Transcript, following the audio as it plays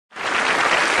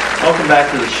Welcome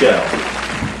back to the show.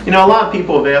 You know, a lot of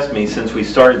people have asked me since we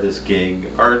started this gig,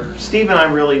 are Steve and I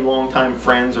really longtime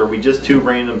friends, or are we just two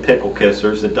random pickle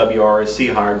kissers that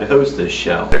WRSC hired to host this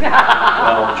show?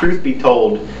 Well, truth be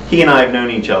told, he and I have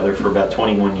known each other for about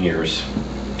 21 years.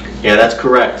 Yeah, that's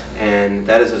correct. And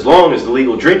that is as long as the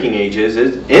legal drinking age is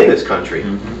in this country.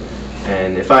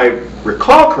 And if I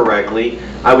recall correctly,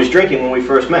 I was drinking when we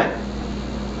first met.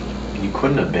 You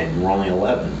couldn't have been. You were only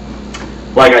 11.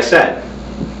 Like I said.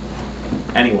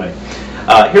 Anyway,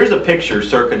 here's a picture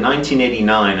circa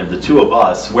 1989 of the two of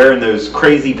us wearing those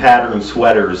crazy patterned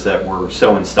sweaters that were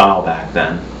so in style back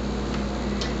then.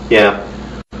 Yeah.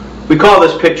 We call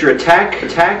this picture Attack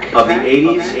of the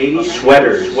 80s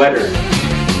sweaters.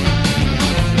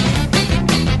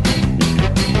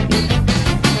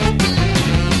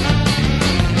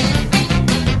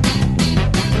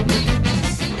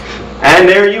 And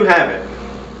there you have it.